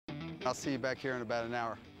I'll see you back here in about an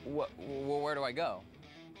hour. Where do I go?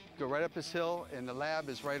 Go right up this hill, and the lab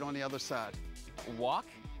is right on the other side. Walk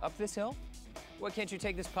up this hill? What, can't you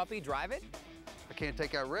take this puppy, drive it? I can't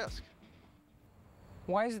take that risk.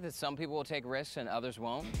 Why is it that some people will take risks and others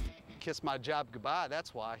won't? Kiss my job goodbye,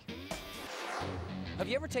 that's why. Have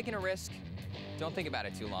you ever taken a risk? Don't think about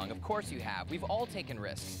it too long. Of course you have. We've all taken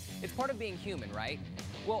risks. It's part of being human, right?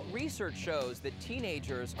 Well, research shows that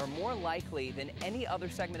teenagers are more likely than any other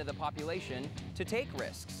segment of the population to take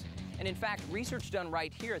risks. And in fact, research done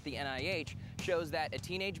right here at the NIH shows that a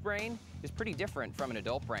teenage brain is pretty different from an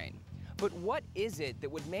adult brain. But what is it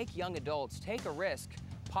that would make young adults take a risk,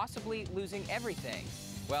 possibly losing everything?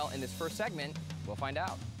 Well, in this first segment, we'll find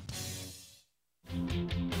out.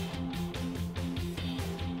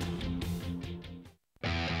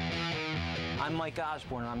 I'm Mike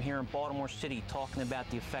Osborne, and I'm here in Baltimore City talking about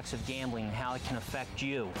the effects of gambling and how it can affect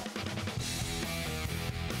you.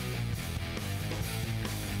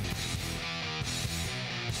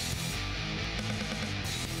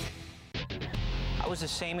 I was the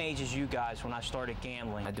same age as you guys when I started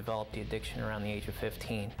gambling. I developed the addiction around the age of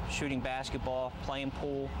 15. Shooting basketball, playing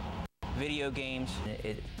pool, video games.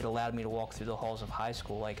 It allowed me to walk through the halls of high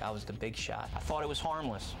school like I was the big shot. I thought it was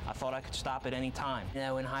harmless. I thought I could stop at any time. You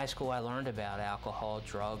know, in high school I learned about alcohol,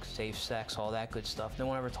 drugs, safe sex, all that good stuff. No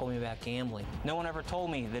one ever told me about gambling. No one ever told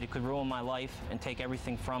me that it could ruin my life and take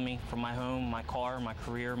everything from me, from my home, my car, my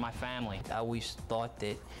career, my family. I always thought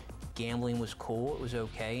that gambling was cool, it was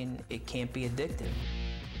okay, and it can't be addictive.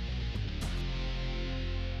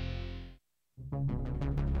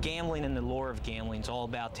 Gambling and the lure of gambling is all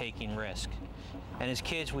about taking risk. And as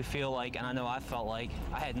kids, we feel like, and I know I felt like,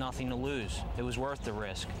 I had nothing to lose. It was worth the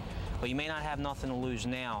risk. But you may not have nothing to lose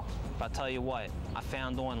now, but I'll tell you what, I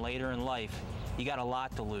found on later in life, you got a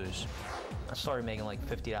lot to lose. I started making like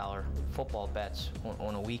 $50 football bets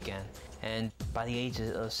on a weekend. And by the age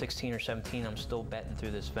of 16 or 17, I'm still betting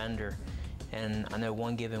through this vendor. And I know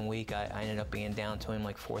one given week, I ended up being down to him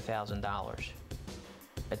like $4,000.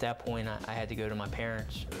 At that point, I had to go to my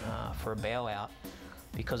parents for a bailout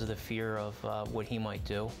because of the fear of what he might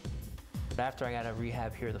do. But after I got out of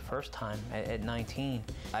rehab here the first time, at 19,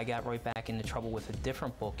 I got right back into trouble with a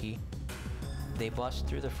different bookie. They busted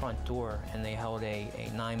through the front door and they held a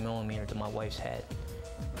 9mm to my wife's head,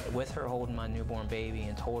 with her holding my newborn baby,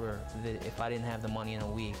 and told her that if I didn't have the money in a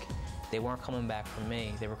week, they weren't coming back for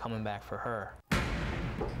me, they were coming back for her.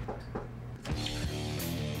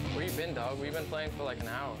 Where you been, dog? We've been playing for like an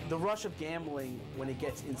hour. The rush of gambling, when it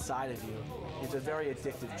gets inside of you, is a very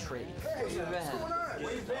addictive trait.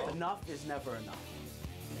 Enough is never enough.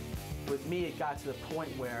 With me, it got to the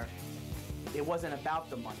point where it wasn't about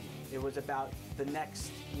the money. It was about the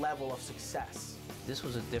next level of success. This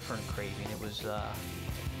was a different craving. It was,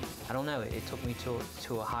 I don't know, it took me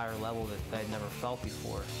to a higher level that I'd never felt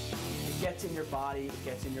before. It gets in your body, it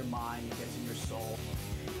gets in your mind, it gets in your soul.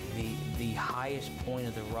 The highest point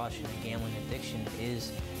of the rush in a gambling addiction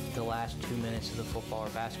is the last 2 minutes of the football or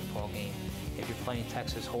basketball game. If you're playing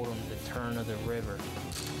Texas Hold'em, the turn of the river.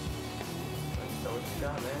 So what you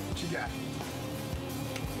got, man? What you got?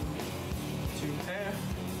 2 pair.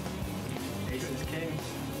 Aces, kings.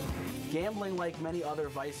 Gambling, like many other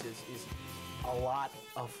vices, is a lot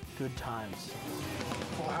of good times.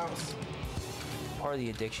 Full house. Part of the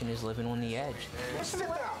addiction is living on the edge. Sit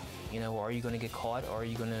down. You know, are you going to get caught, or are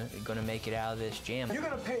you going to make it out of this jam? You're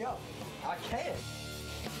going to pay up. I can.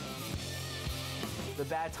 The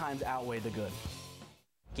bad times outweigh the good.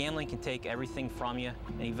 Gambling can take everything from you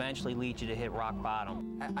and eventually lead you to hit rock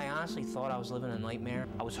bottom. I honestly thought I was living a nightmare.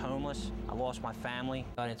 I was homeless. I lost my family.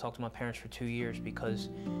 I didn't talk to my parents for 2 years because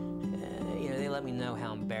you know, they let me know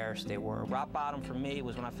how embarrassed they were. Rock bottom for me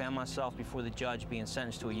was when I found myself before the judge being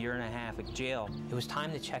sentenced to a 1.5 years at jail. It was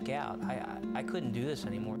time to check out. I couldn't do this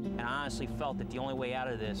anymore. And I honestly felt that the only way out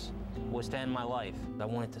of this was to end my life. I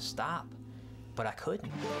wanted to stop, but I couldn't.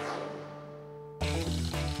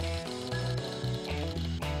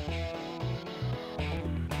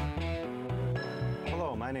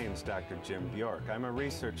 Hello, my name is Dr. Jim Bjork. I'm a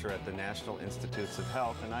researcher at the National Institutes of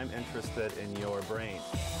Health, and I'm interested in your brain.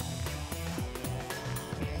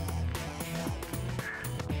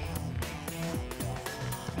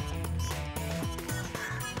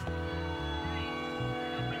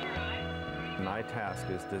 My task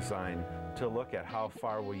is designed to look at how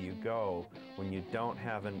far will you go when you don't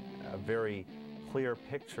have a very clear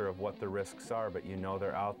picture of what the risks are, but you know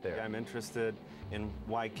they're out there. I'm interested in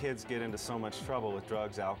why kids get into so much trouble with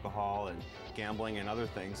drugs, alcohol, and gambling and other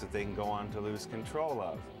things that they can go on to lose control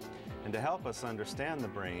of. And to help us understand the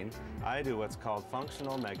brain, I do what's called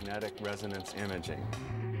functional magnetic resonance imaging.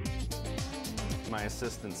 My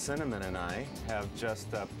assistant Cinnamon and I have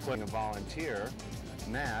just put a volunteer,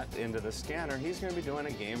 Matt, into the scanner. He's going to be doing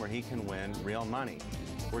a game where he can win real money.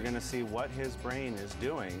 We're going to see what his brain is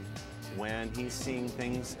doing when he's seeing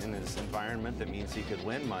things in his environment that means he could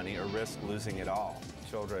win money or risk losing it all.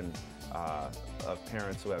 Children of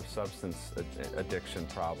parents who have substance addiction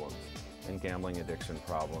problems and gambling addiction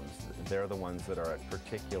problems, they're the ones that are at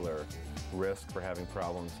particular risk for having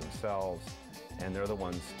problems themselves, and they're the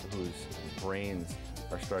ones whose brains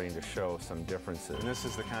are starting to show some differences. And this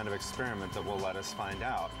is the kind of experiment that will let us find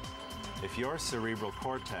out. If your cerebral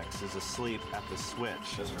cortex is asleep at the switch,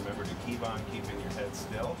 just remember to keep on keeping your head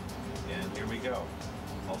still. And here we go.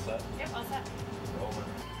 All set? Yep, all set. Rolling.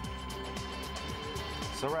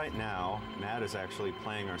 So right now, Matt is actually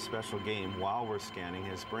playing our special game while we're scanning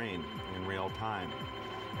his brain in real time.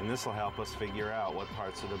 And this will help us figure out what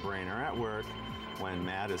parts of the brain are at work when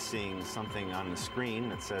Matt is seeing something on the screen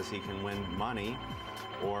that says he can win money,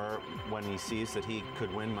 or when he sees that he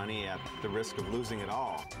could win money at the risk of losing it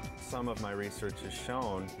all. Some of my research has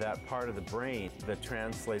shown that part of the brain that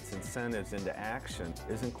translates incentives into action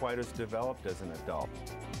isn't quite as developed as an adult.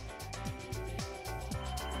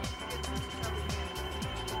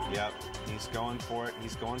 Yep, he's going for it.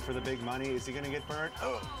 He's going for the big money. Is he going to get burnt?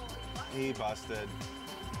 Oh, he busted.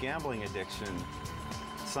 Gambling addiction,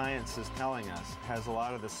 science is telling us, has a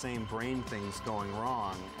lot of the same brain things going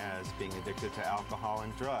wrong as being addicted to alcohol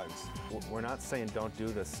and drugs. We're not saying don't do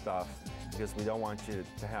this stuff because we don't want you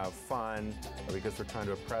to have fun or because we're trying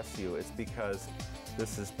to oppress you. It's because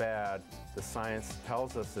this is bad. The science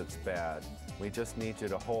tells us it's bad. We just need you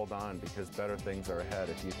to hold on because better things are ahead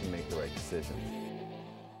if you can make the right decisions.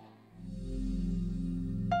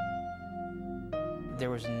 There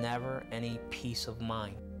was never any peace of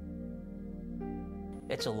mind.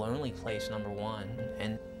 It's a lonely place, number one,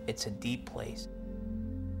 and it's a deep place.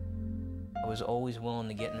 I was always willing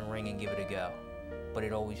to get in the ring and give it a go, but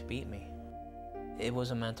it always beat me. It was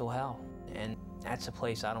a mental hell, and that's a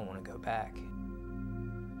place I don't want to go back.